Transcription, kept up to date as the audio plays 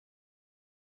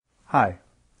Hi,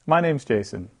 my name's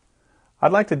Jason.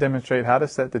 I'd like to demonstrate how to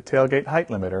set the tailgate height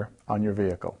limiter on your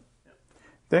vehicle.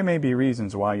 There may be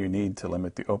reasons why you need to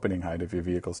limit the opening height of your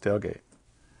vehicle's tailgate.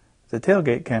 The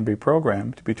tailgate can be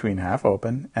programmed between half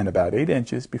open and about 8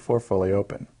 inches before fully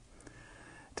open.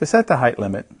 To set the height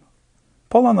limit,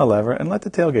 pull on the lever and let the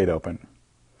tailgate open.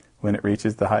 When it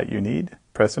reaches the height you need,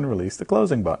 press and release the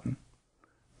closing button.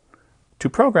 To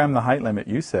program the height limit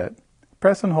you set,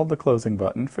 press and hold the closing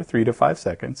button for 3 to 5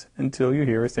 seconds until you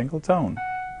hear a single tone.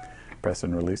 Press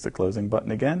and release the closing button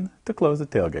again to close the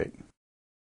tailgate.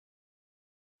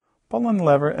 Pull on the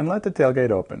lever and let the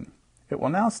tailgate open. It will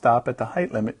now stop at the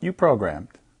height limit you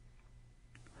programmed.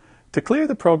 To clear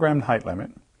the programmed height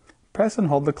limit, press and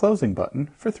hold the closing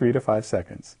button for 3 to 5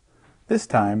 seconds. This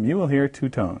time you will hear 2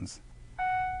 tones.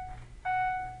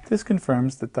 This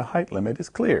confirms that the height limit is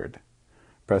cleared.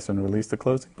 Press and release the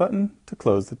closing button to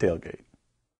close the tailgate.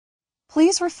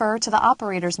 Please refer to the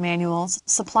operator's manuals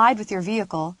supplied with your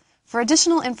vehicle for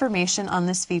additional information on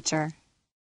this feature.